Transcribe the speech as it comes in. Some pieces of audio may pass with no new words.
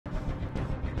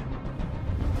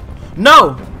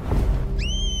No!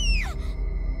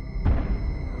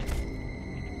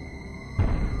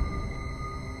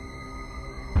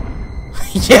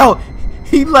 Yo,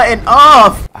 he letting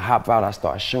off. I hop out, I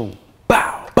start shooting.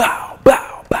 Bow, bow,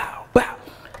 bow, bow, bow.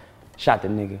 Shot the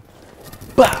nigga.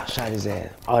 Bow, shot his ass.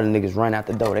 All the niggas run out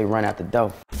the door, they run out the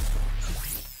door.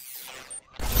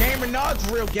 Gamer Nod's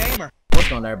real gamer. What's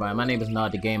going on, everybody? My name is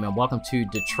Nod the Gamer and welcome to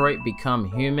Detroit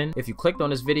Become Human. If you clicked on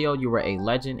this video, you were a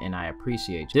legend and I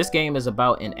appreciate you. This game is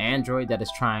about an android that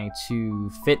is trying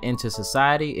to fit into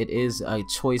society. It is a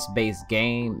choice-based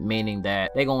game, meaning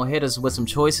that they're gonna hit us with some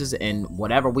choices and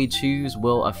whatever we choose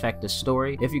will affect the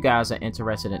story. If you guys are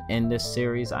interested in this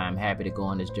series, I am happy to go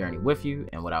on this journey with you,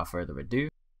 and without further ado,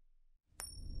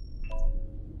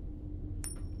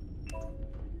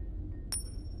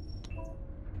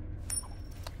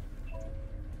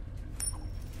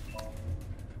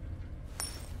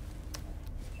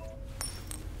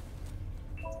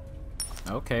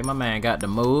 okay, my man got the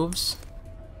moves.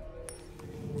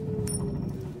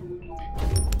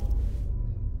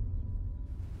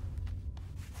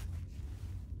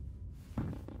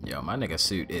 Yo, my nigga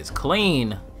suit is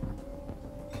clean.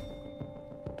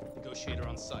 Negotiator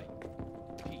on site.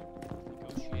 Repeat.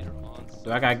 Negotiator on site.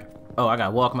 Do I got... Oh, I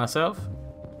gotta walk myself?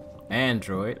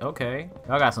 Android, okay.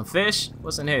 Y'all got some fish?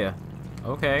 What's in here?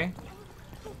 Okay.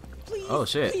 Please, oh,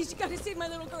 shit. Please, you gotta save my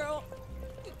little girl.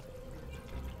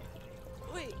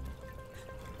 Wait.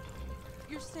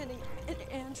 You're sending an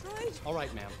android? All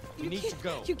right, ma'am. You need to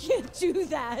go. You can't do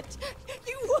that.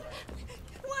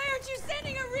 Why aren't you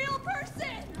sending a real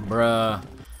person? Bruh.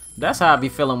 That's how I be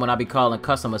feeling when I be calling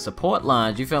customer support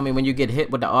lines. You feel me? When you get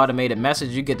hit with the automated message,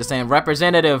 you get the same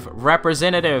representative.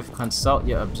 Consult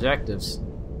your objectives.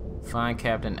 Find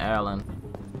Captain Allen.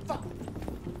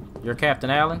 You're Captain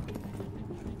Allen?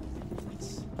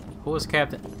 Who is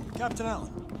Captain? Captain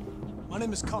Allen. My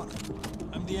name is Connor.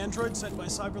 I'm the android sent by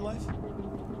CyberLife.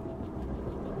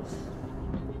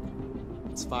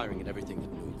 It's firing at everything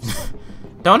that moves.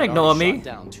 Don't ignore me. Shot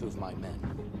down 2 of my men.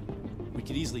 We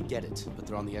could easily get it, but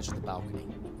they're on the edge of the balcony.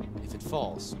 If it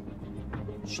falls,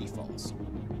 she falls.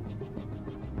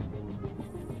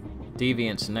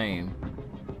 Deviant's name.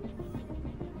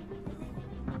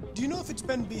 Do you know if it's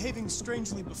been behaving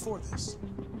strangely before this?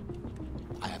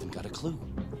 I haven't got a clue.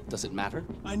 Does it matter?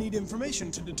 I need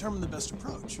information to determine the best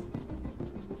approach.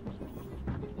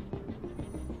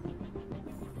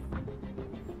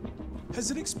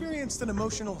 Has it experienced an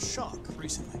emotional shock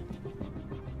recently?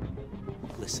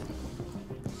 Listen.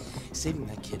 Saving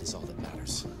that kid is all that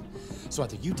matters. So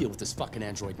either you deal with this fucking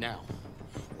android now,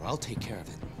 or I'll take care of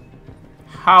it.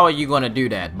 How are you gonna do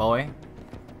that, boy?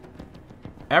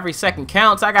 Every second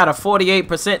counts. I got a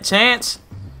 48% chance.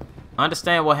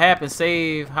 Understand what happened.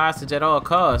 Save hostage at all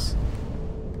costs.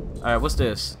 Alright, what's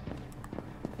this?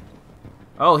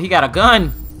 Oh, he got a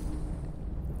gun.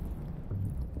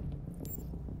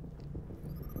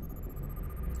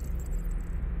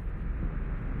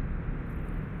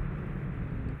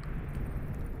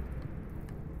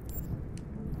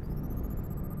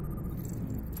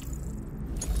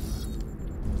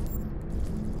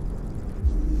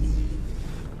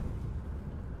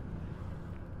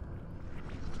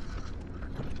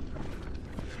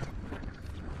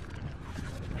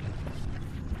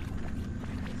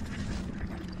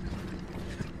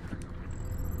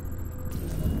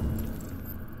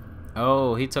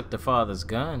 Oh, he took the father's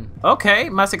gun. Okay,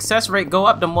 my success rate go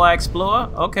up the more I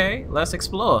explore. Okay, let's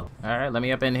explore. Alright, let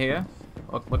me up in here.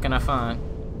 What can I find?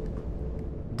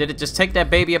 Did it just take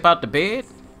that baby up out the bed?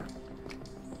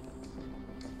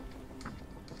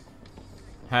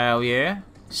 Hell yeah.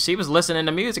 She was listening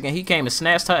to music and he came and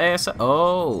snatched her ass up.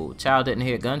 Oh, child didn't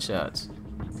hear gunshots.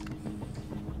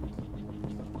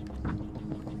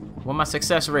 What's my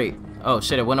success rate? Oh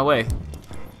shit, it went away.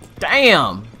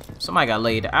 Damn! Somebody got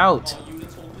laid out.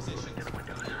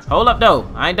 Hold up though,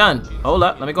 I ain't done. Hold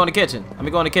up, let me go in the kitchen.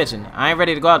 I ain't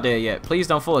ready to go out there yet. Please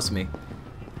don't force me.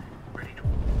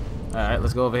 Alright,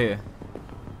 let's go over here.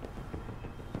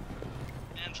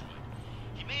 Android.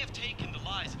 He may have taken the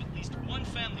lives of at least one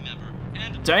family member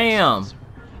and damn.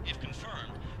 If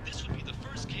confirmed, this would be the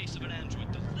first case of an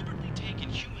android deliberately taking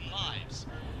human lives.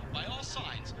 By all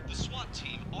signs, the SWAT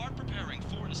team are preparing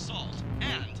for an assault,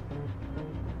 and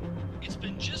it's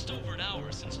been just over an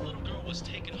hour since a little girl was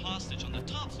taken hostage on the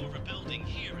top floor of a building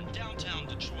here in downtown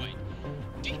Detroit.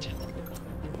 Detail.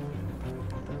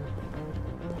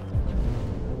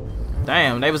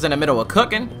 Damn, they was in the middle of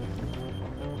cooking.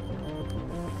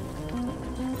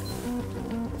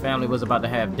 Family was about to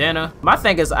have dinner. My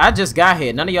thing is, I just got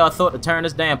here. None of y'all thought to turn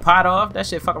this damn pot off. That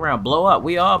shit fuck around, blow up.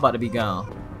 We all about to be gone.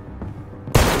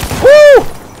 Woo!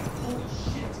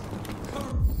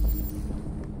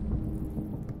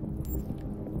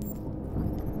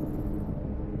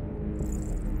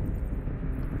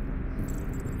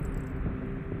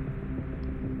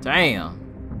 Damn.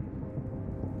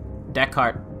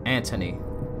 Dechart Anthony. Man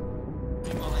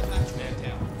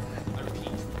down. I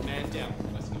repeat, man down.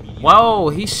 Whoa,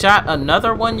 he shot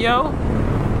another one, yo?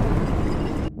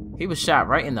 He was shot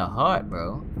right in the heart,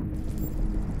 bro.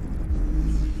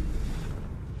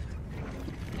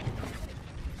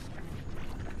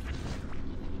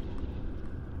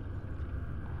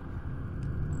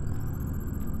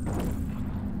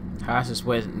 Haas just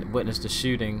witnessed the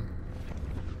shooting.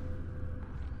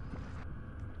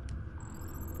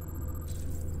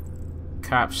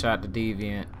 Cop shot the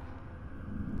deviant.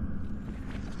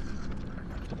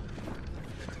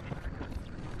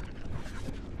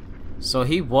 So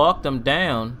he walked him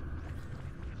down.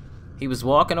 He was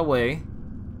walking away.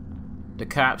 The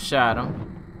cop shot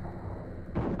him.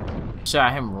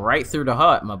 Shot him right through the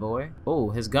heart, my boy. Oh,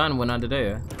 his gun went under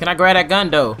there. Can I grab that gun,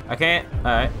 though? I can't?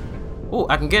 Alright. Oh,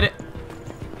 I can get it.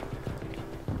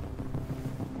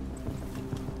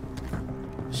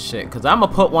 Shit, because I'm going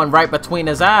to put one right between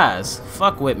his eyes.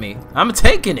 Fuck with me. I'm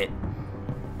taking it.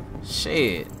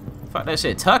 Shit. Fuck that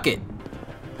shit. Tuck it.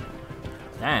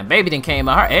 Damn, baby done came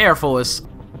out. Her Air Force.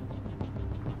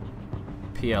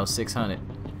 PL 600.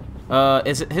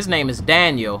 His name is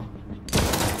Daniel.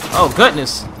 Oh,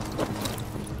 goodness.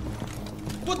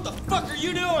 What the fuck are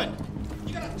you doing?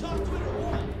 You gotta talk to it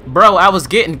or what? Bro, I was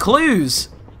getting clues.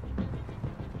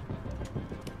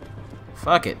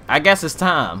 Fuck it. I guess it's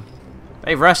time.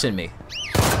 They rushing me.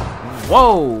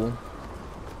 Whoa.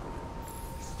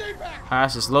 Stay back!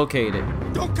 Haas is located.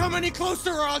 Don't come any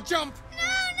closer or I'll jump! No,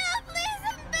 please,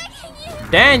 I'm begging you.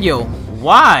 Daniel,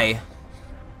 why?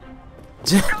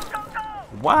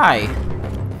 Why?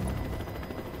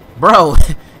 Bro,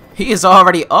 he is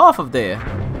already off of there.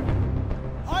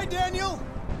 Hi, Daniel.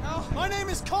 My name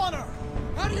is Connor.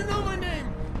 How do you know my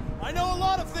name? I know a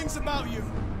lot of things about you.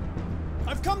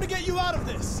 I've come to get you out of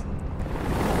this.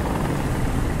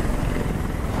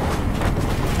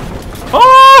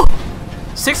 Oh!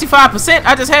 65%?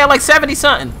 I just had like 70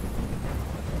 something.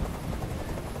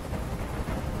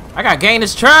 I gotta gain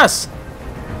his trust.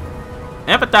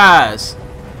 Empathize.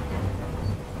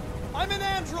 I'm an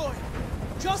android,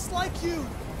 just like you.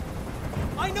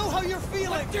 I know how you're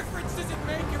feeling. What difference does it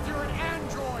make if you're an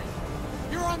android?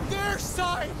 You're on their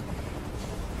side.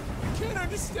 You can't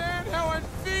understand how I'm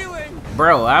feeling.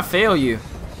 Bro, I feel you.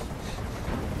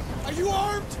 Are you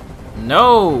armed?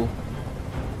 No.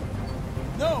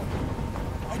 No,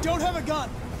 I don't have a gun.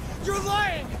 You're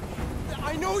lying.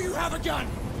 I know you have a gun.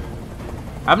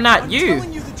 I'm not I'm you.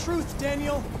 telling you the truth,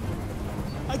 Daniel.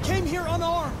 I came here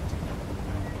unarmed.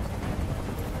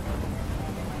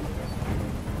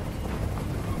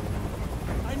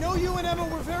 I know you and Emma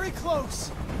were very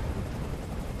close.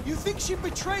 You think she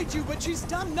betrayed you, but she's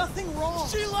done nothing wrong.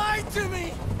 She lied to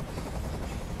me.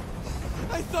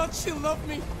 I thought she loved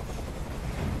me.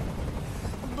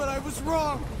 But I was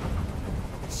wrong.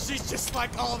 She's just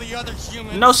like all the other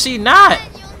humans. No, she not.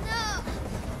 Daniel, no.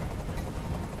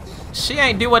 She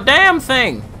ain't do a damn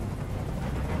thing.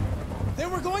 They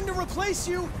were going to replace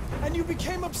you, and you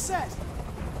became upset.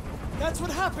 That's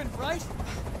what happened, right?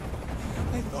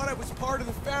 I thought I was part of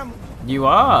the family. You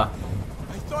are.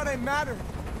 I thought I mattered.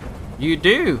 You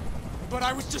do. But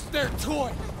I was just their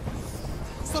toy.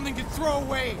 Something to throw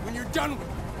away when you're done with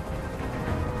it.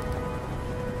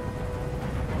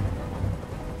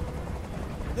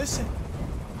 Listen,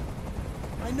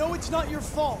 I know it's not your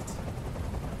fault.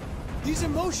 These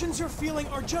emotions you're feeling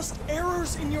are just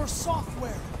errors in your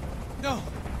software. No,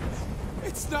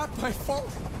 it's not my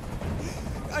fault.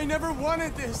 I never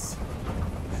wanted this.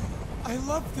 I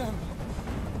loved them,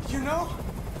 you know?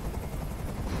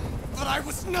 But I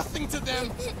was nothing to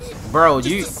them. Bro,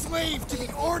 Just a slave to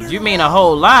the order. you mean a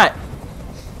whole lot.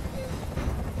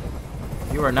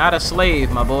 You are not a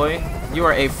slave, my boy. You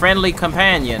are a friendly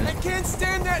companion. I can't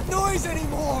stand that noise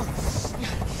anymore.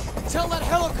 Tell that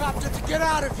helicopter to get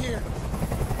out of here.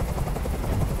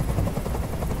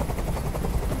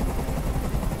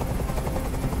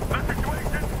 The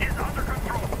situation is under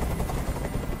control.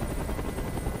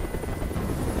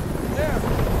 There,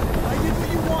 I did what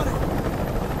you wanted.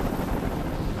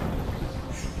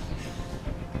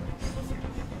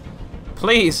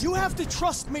 Please. You have to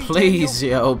trust me, Please,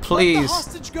 Daniel. yo, please. Let the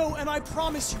hostage go, and I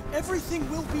promise you, everything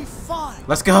will be fine.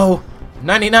 Let's go.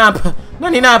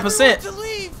 99%. To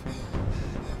leave.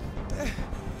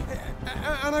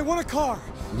 And I want a car.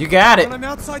 You got it. When I'm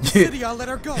outside the city, I'll let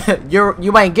her go.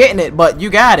 You ain't getting it, but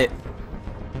you got it.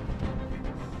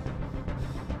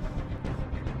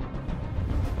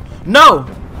 No.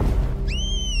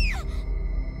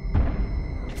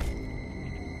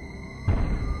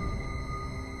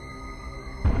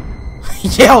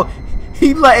 Yo,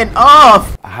 He letting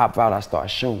off. I hop out, I start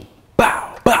shooting.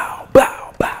 Bow, bow,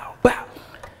 bow, bow, bow.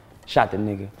 Shot the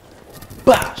nigga.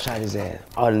 Bow, shot his ass.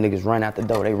 All the niggas run out the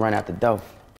door. They run out the door.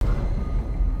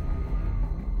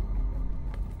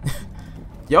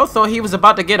 Yo thought he was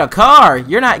about to get a car.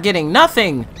 You're not getting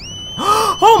nothing.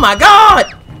 Oh my god.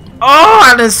 Oh,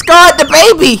 I done scarred the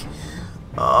baby.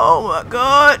 Oh my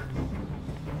god.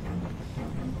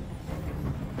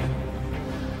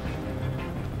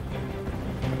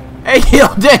 Hey, yo,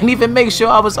 didn't even make sure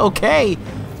I was okay.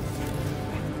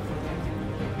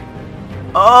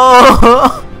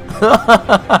 Oh.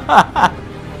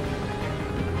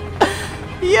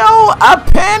 Yo, I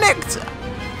panicked.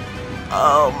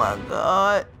 Oh my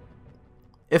god.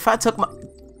 If I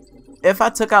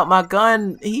took out my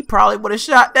gun, he probably would have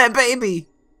shot that baby.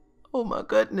 Oh my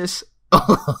goodness.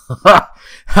 I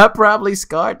probably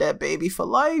scarred that baby for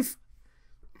life.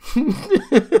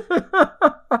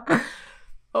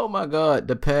 Oh my god.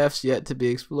 The paths yet to be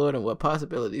explored and what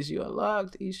possibilities you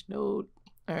unlocked. Each node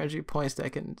earns you points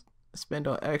that can spend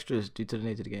on extras due to the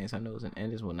nature of the games. I know and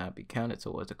endings will not be counted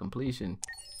towards the completion.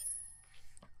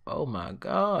 Oh my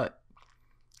god.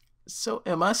 So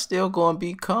am I still gonna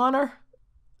be Connor?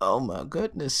 Oh my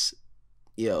goodness.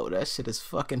 Yo, that shit is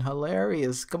fucking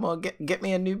hilarious. Come on, get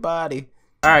me a new body.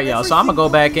 Alright, y'all, so I'm gonna go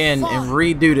back in and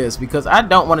redo this because I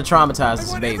don't want to traumatize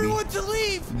this baby. Everyone to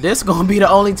leave. This gonna be the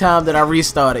only time that I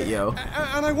restart it, yo.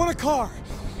 And I want a car.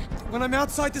 When I'm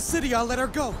outside the city, I'll let her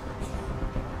go.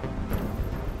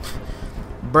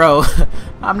 Bro,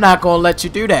 I'm not gonna let you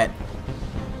do that.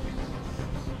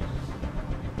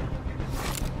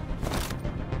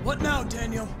 What now,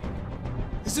 Daniel?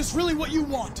 Is this really what you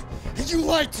want? You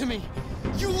lied to me!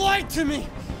 You lied to me!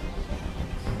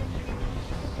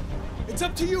 It's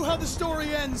up to you how the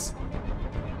story ends.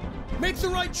 Make the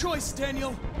right choice,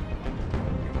 Daniel.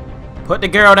 Put the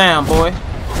girl down, boy.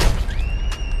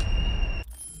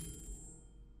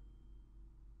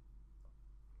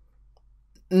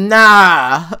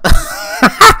 Nah.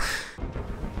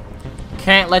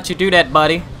 Can't let you do that,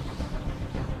 buddy.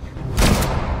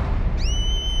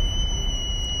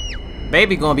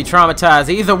 Baby gonna be traumatized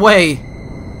either way.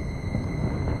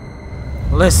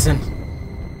 Listen,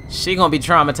 she gonna be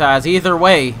traumatized either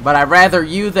way, but I'd rather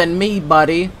you than me,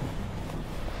 buddy.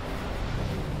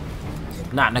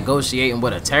 Not negotiating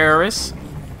with a terrorist.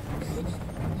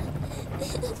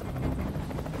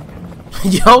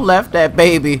 Yo left that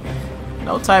baby.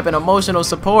 No type of emotional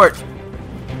support.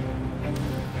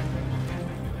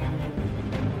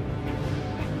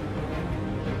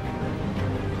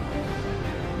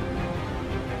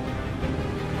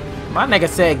 My nigga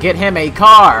said get him a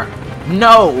car.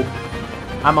 No.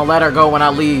 I'ma let her go when I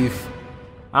leave.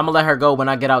 I'ma let her go when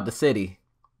I get out the city.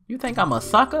 You think I'm a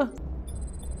sucker?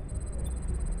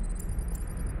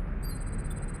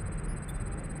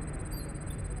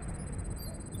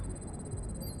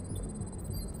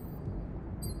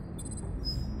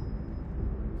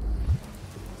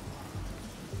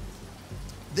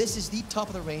 This is the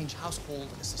top-of-the-range household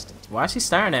assistant. Why is she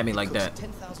staring at me like that?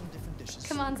 10,000 different dishes.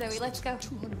 Come on, Zoe, let's go.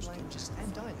 200 languages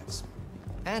and dialects.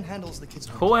 And handles the kids'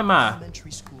 Who am I?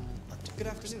 elementary school. Good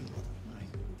afternoon.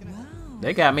 Wow.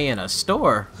 They got me in a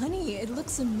store. Honey, it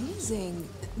looks amazing.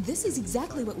 This is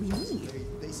exactly what we need.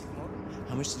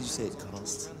 How much did you say it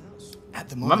costs? At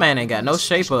the My moment, man ain't got no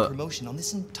shape special up. promotion on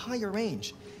this entire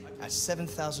range at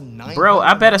 7,900. Bro,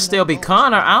 I better still be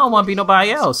Connor. I don't want to be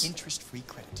nobody else. Interest-free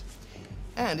credit.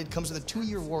 And it comes with a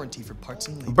 2-year warranty for parts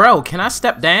and labor. Bro, can I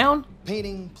step down?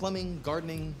 Painting, plumbing,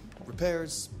 gardening,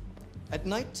 repairs. At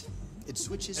night, it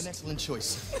switches. An excellent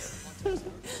choice.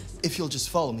 If you'll just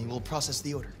follow me, we'll process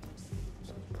the order.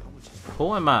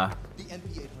 Who am I? The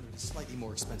NP800 is slightly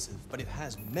more expensive, but it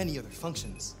has many other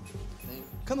functions.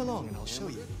 Come along and I'll show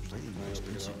you.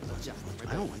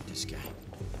 I don't like this guy.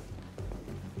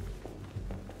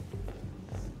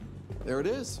 There it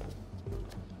is.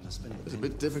 It was a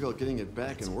bit difficult getting it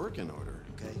back in working order.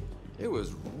 Okay. It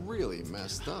was really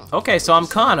messed up. Okay, so I'm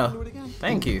Connor.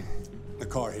 Thank you. The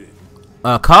car hit it.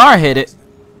 A car hit it.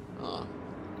 Ah,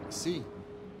 I see.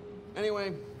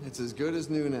 Anyway, it's as good as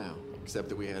new now, except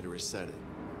that we had to reset it.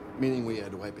 Meaning we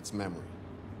had to wipe its memory.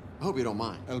 I hope you don't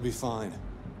mind. That'll be fine.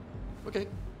 Okay. Did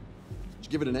you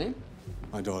give it a name?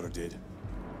 My daughter did.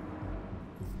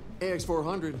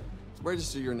 AX400.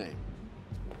 Register your name.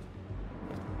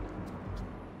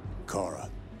 Kara.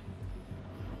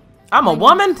 I'm a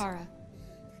woman? Kara.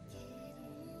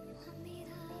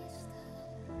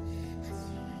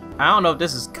 I don't know if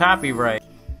this is copyright.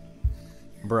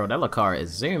 Bro, that little car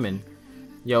is zooming.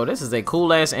 Yo, this is a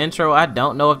cool ass intro. I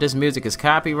don't know if this music is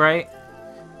copyright.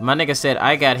 My nigga said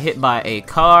I got hit by a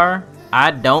car.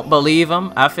 I don't believe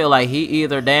him. I feel like he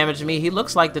either damaged me. He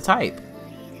looks like the type.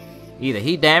 Either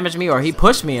he damaged me or he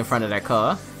pushed me in front of that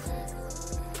car.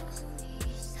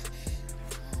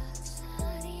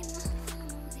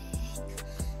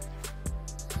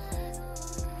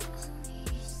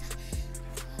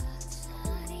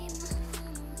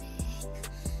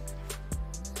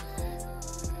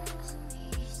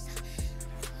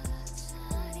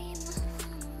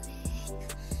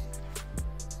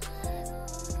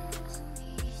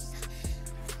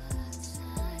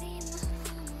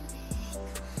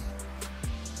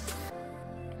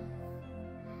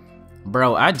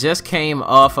 Bro, I just came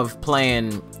off of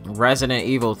playing Resident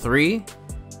Evil 3,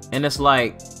 and it's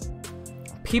like,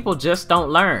 people just don't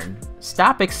learn.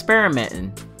 Stop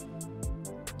experimenting.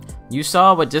 You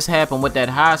saw what just happened with that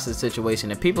hostage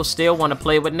situation, and people still want to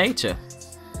play with nature.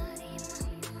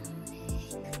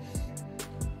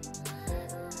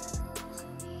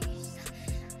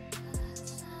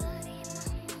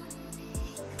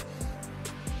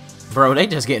 Bro, they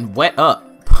just getting wet up.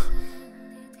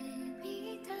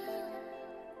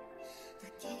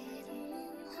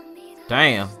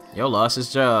 Damn, yo lost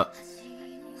his job.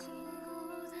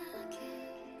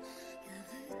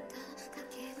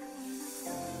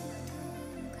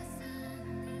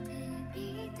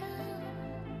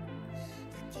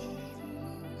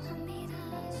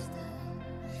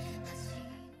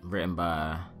 Written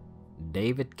by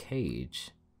David Cage.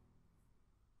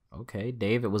 Okay,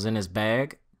 David was in his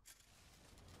bag.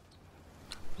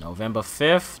 November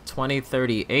 5th,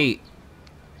 2038.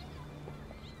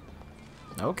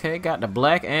 Okay, got the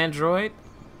black android.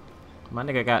 My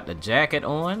nigga got the jacket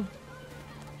on.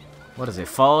 What is it,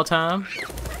 fall time?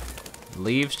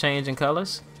 Leaves changing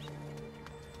colors.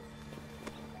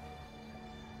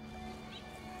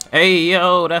 Hey,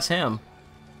 yo, that's him.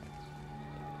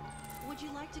 Would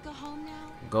you like to go home now?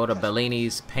 Go to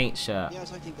Bellini's paint shop.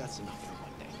 Yes, I think that's enough for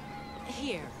one day.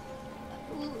 Here,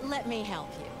 let me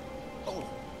help you. Oh,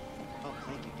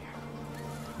 thank you,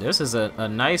 dear. This is a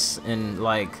nice and,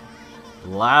 like,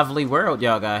 lively world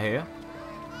y'all got here.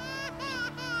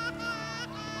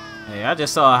 Hey, I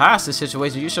just saw a hostage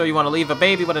situation. You sure you want to leave a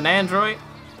baby with an android?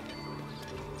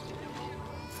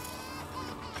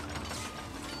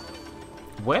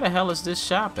 Where the hell is this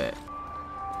shop at?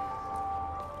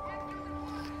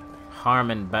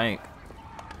 Harmon Bank.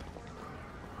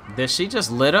 Did she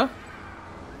just litter?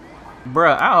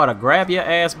 Bruh, I ought to grab your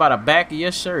ass by the back of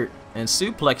your shirt and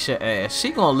suplex your ass.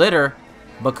 She gonna litter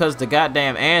because the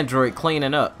goddamn android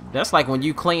cleaning up. That's like when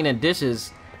you cleaning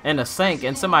dishes in a sink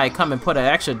and somebody come and put an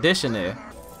extra dish in there.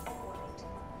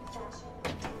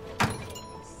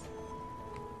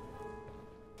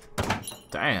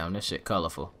 Damn, this shit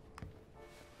colorful.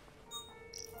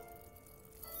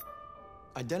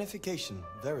 Identification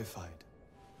verified.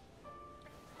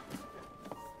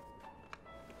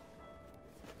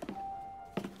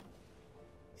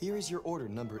 Here is your order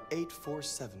number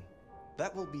 847.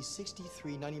 That will be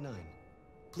 $63.99.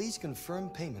 Please confirm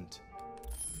payment.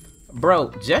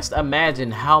 Bro, just imagine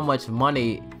how much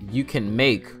money you can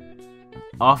make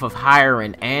off of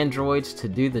hiring androids to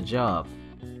do the job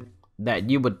that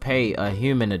you would pay a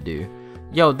human to do.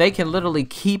 Yo, they can literally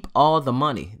keep all the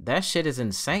money. That shit is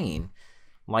insane.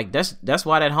 Like, that's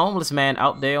why that homeless man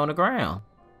out there on the ground.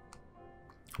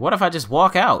 What if I just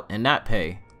walk out and not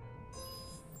pay?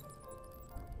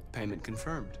 Payment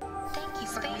confirmed. Thank you.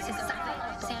 Space is available.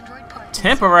 Android parking.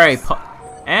 Temporary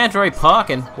android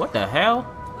parking? What the hell?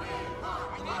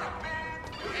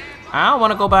 I don't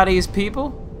want to go by these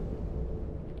people.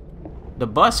 The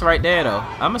bus right there, though.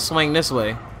 I'ma swing this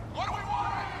way. What do we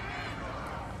want?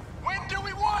 When do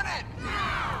we want it?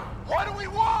 What do we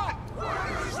want?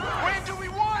 When do we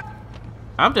want?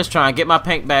 I'm just trying to get my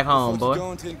paint back home, boy.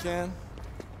 Going, tin can?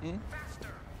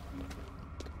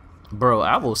 Bro,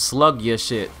 I will slug your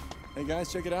shit. Hey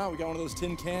guys, check it out. We got one of those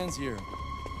tin cans here.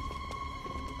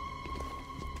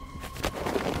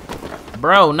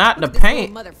 Bro, not the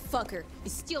paint. Motherfucker, you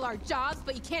steal our jobs,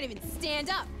 but you can't even stand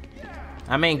up.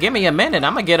 I mean, give me a minute.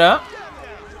 I'ma get up.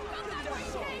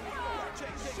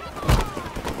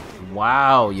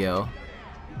 Wow, yo.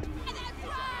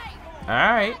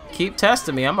 Alright, keep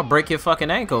testing me. I'ma break your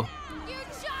fucking ankle. You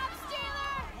job stealer!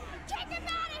 Take him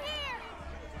out of here!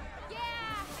 Yeah!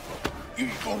 You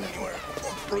ain't going anywhere.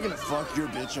 We're gonna fuck your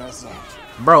bitch ass up.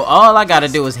 Bro, all I gotta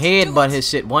do is headbutt his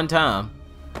shit one time.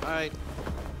 Alright.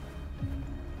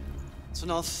 It's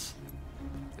enough.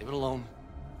 Leave it alone.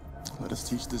 Let us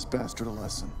teach this bastard a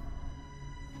lesson.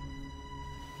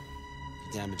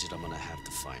 If you damage it, I'm gonna have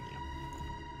to fine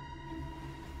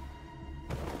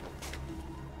you.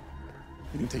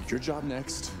 You can take your job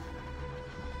next.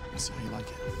 And see how you like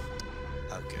it.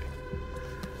 Okay.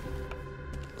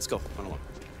 Let's go. Run along.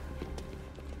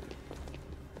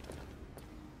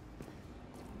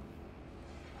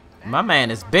 My man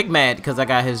is big mad because I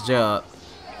got his job.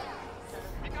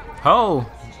 Ho!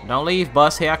 Don't leave,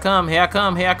 bus. Here I come. Here I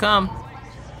come. Here I come.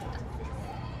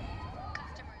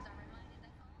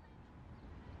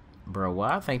 Bro,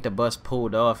 why I think the bus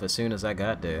pulled off as soon as I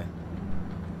got there?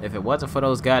 If it wasn't for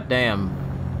those goddamn...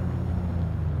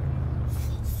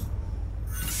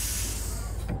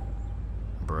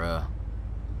 Bruh.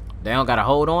 They don't got a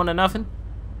hold on or nothing?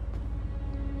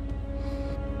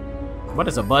 What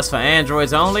is a bus for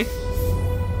androids only?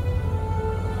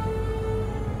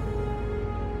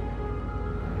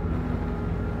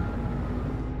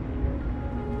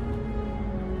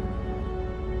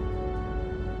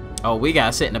 Oh, we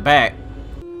gotta sit in the back.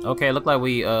 Okay, look like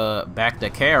we back to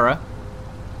Kara.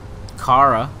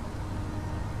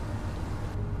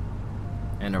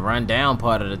 And the rundown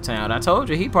part of the town. I told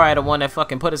you he probably the one that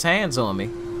fucking put his hands on me.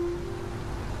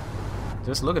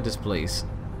 Just look at this place.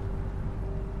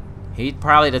 He's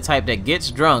probably the type that gets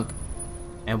drunk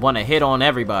and wanna hit on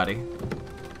everybody.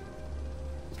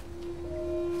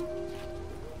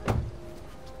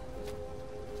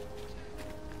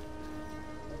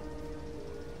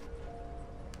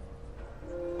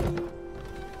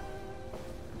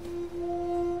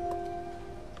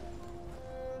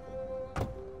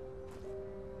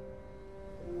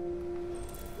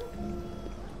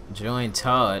 Join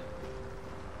Todd.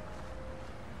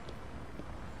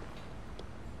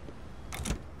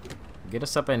 Get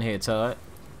us up in here, Todd.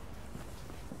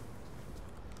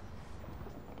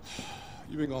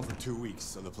 You've been gone for 2 weeks,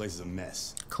 so the place is a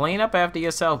mess. Clean up after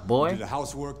yourself, boy. You do the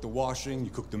housework, the washing, you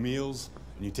cook the meals,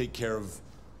 and you take care of...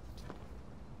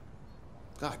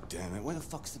 God damn it, where the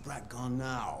fuck's the brat gone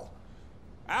now?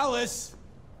 Alice!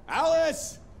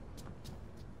 Alice!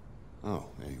 Oh,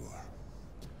 there you are.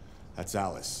 That's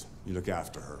Alice. You look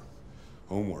after her.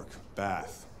 Homework,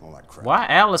 bath, all that crap. Why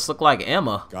Alice look like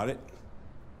Emma? Got it?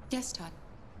 Yes, Todd.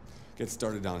 Get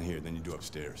started down here, then you do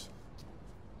upstairs.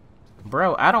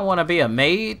 Bro, I don't want to be a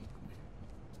maid.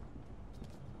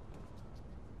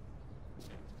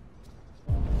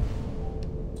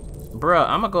 Bro,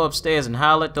 I'm gonna go upstairs and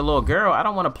holler at the little girl. I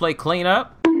don't want to play clean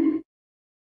up.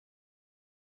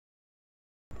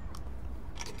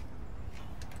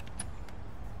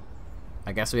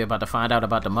 I guess we're about to find out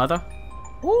about the mother.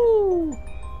 Woo!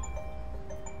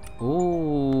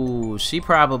 Ooh, she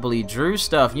probably drew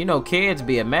stuff. You know, kids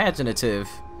be imaginative.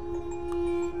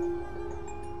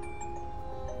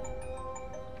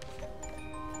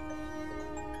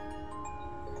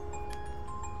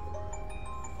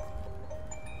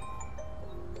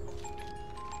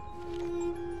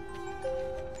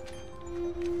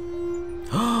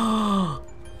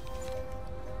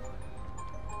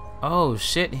 Oh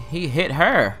shit, he hit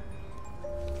her.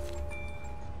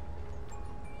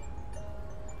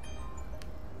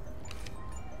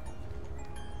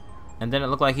 And then it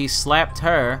looked like he slapped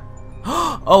her.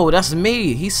 Oh, that's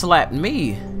me. He slapped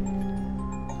me.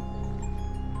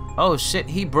 Oh shit,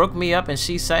 he broke me up and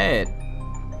she's sad.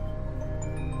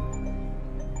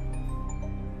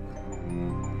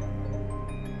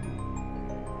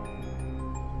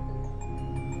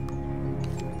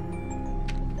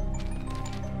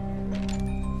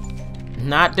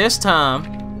 Not this time.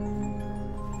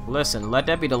 Listen, let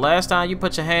that be the last time you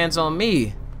put your hands on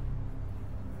me.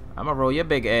 I'ma roll your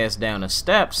big ass down the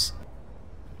steps.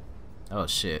 Oh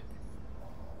shit.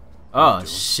 Oh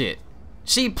shit.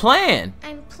 She playing.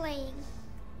 I'm playing.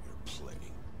 You're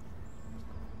playing.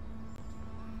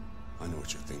 I know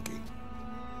what you're thinking.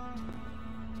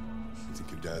 You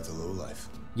think your dad's a lowlife?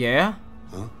 Yeah.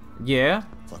 Huh? Yeah.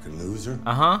 Fucking loser?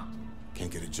 Uh-huh.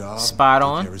 Can't get a job? Spot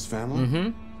on. Take care of his family?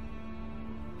 Mm-hmm.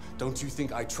 Don't you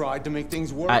think I tried to make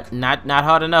things work? Not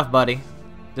hard enough, buddy.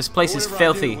 This place is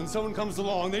filthy. When someone comes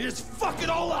along, they just fuck it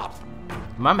all up.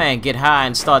 My man get high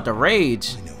and start to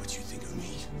rage. I know what you think of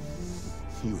me.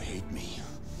 You hate me.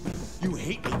 You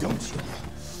hate me, don't you?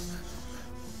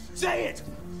 Say it!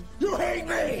 You hate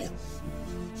me!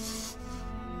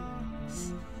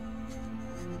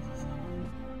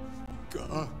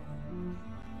 God.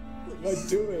 What am I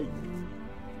doing?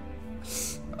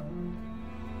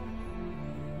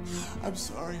 I'm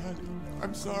sorry, honey.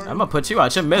 I'm sorry. I'm gonna put you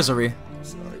out your misery. I'm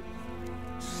sorry.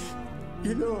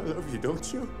 You know I love you,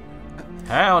 don't you?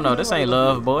 Hell no, this ain't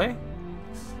love, boy.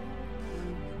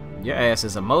 Your ass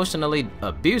is emotionally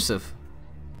abusive.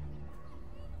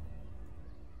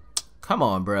 Come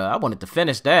on, bro. I wanted to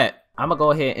finish that. I'm gonna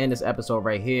go ahead and end this episode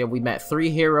right here. We met 3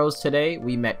 heroes today.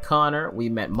 We met Connor, we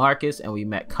met Marcus, and we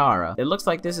met Kara. It looks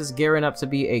like this is gearing up to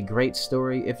be a great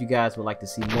story. If you guys would like to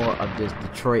see more of this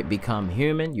Detroit Become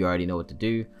Human, you already know what to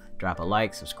do. Drop a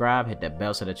like, subscribe, hit that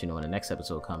bell so that you know when the next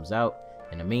episode comes out.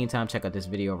 In the meantime, check out this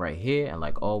video right here, and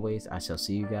like always, I shall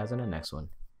see you guys in the next one.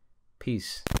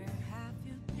 Peace.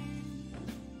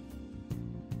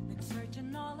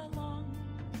 Searching all along,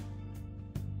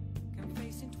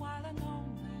 confessing Twilight.